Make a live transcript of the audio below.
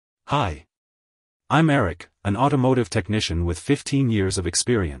Hi. I'm Eric, an automotive technician with 15 years of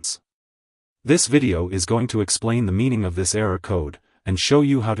experience. This video is going to explain the meaning of this error code, and show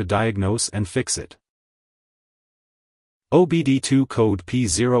you how to diagnose and fix it. OBD-II Code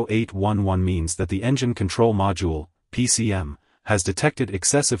P0811 means that the engine control module, PCM, has detected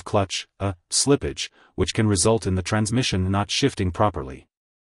excessive clutch, slippage, which can result in the transmission not shifting properly.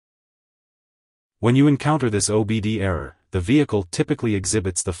 When you encounter this OBD error, the vehicle typically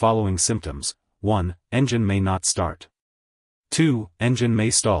exhibits the following symptoms. 1. Engine may not start. 2. Engine may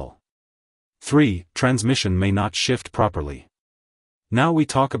stall. 3. Transmission may not shift properly. Now we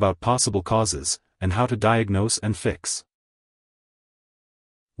talk about possible causes, and how to diagnose and fix.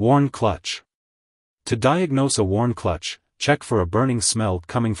 Worn clutch. To diagnose a worn clutch, check for a burning smell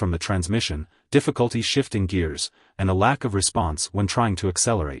coming from the transmission, difficulty shifting gears, and a lack of response when trying to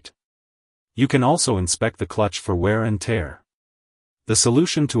accelerate. You can also inspect the clutch for wear and tear. The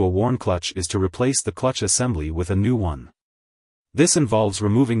solution to a worn clutch is to replace the clutch assembly with a new one. This involves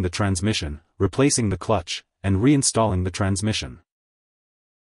removing the transmission, replacing the clutch, and reinstalling the transmission.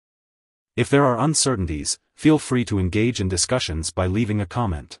 If there are uncertainties, feel free to engage in discussions by leaving a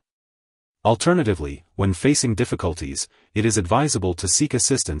comment. Alternatively, when facing difficulties, it is advisable to seek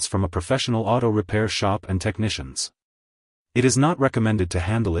assistance from a professional auto repair shop and technicians. It is not recommended to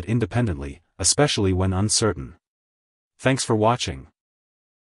handle it independently, especially when uncertain. Thanks for watching.